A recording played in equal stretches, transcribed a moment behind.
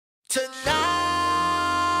Tonight,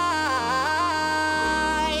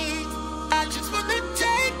 I just wanna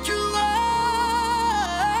take you high.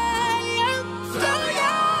 Throw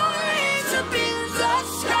your hands up in the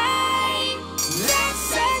sky. Let's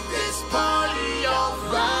set this party on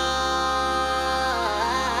fire.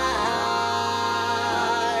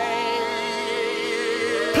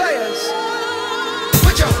 Players,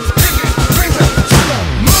 put your pinky rings up to the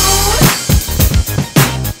moon.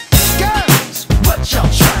 Girls, what y'all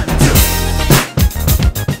trying to do?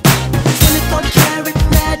 24-karat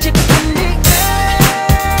magic in the air.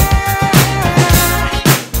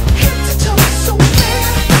 Head to toe so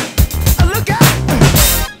fair. Look out!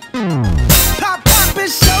 Pop, pop,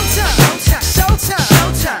 it's showtime. Showtime, showtime,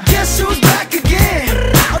 showtime. Guess who's back again?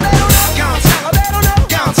 Oh, they don't know. Gone time. Oh, they don't know.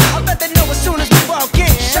 Gone time. I bet they know as soon as we walk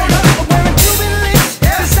in. Showed up, we're wearing Cuban links.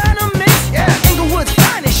 Yeah. Designer mix. Yeah. Inglewood's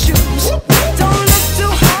finest shoes. Whoop, whoop. Don't look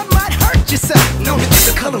too hard, might hurt yourself. Known to get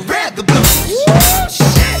the color red, the blues. Woo, shit.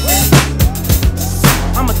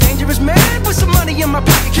 I'm a dangerous man with some money in my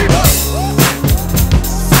pocket. Keep up.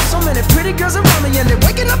 So many pretty girls around me and they're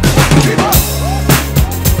waking up the keep up.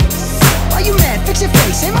 Why you mad? Fix your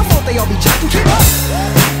face. Ain't my fault they all be jacking.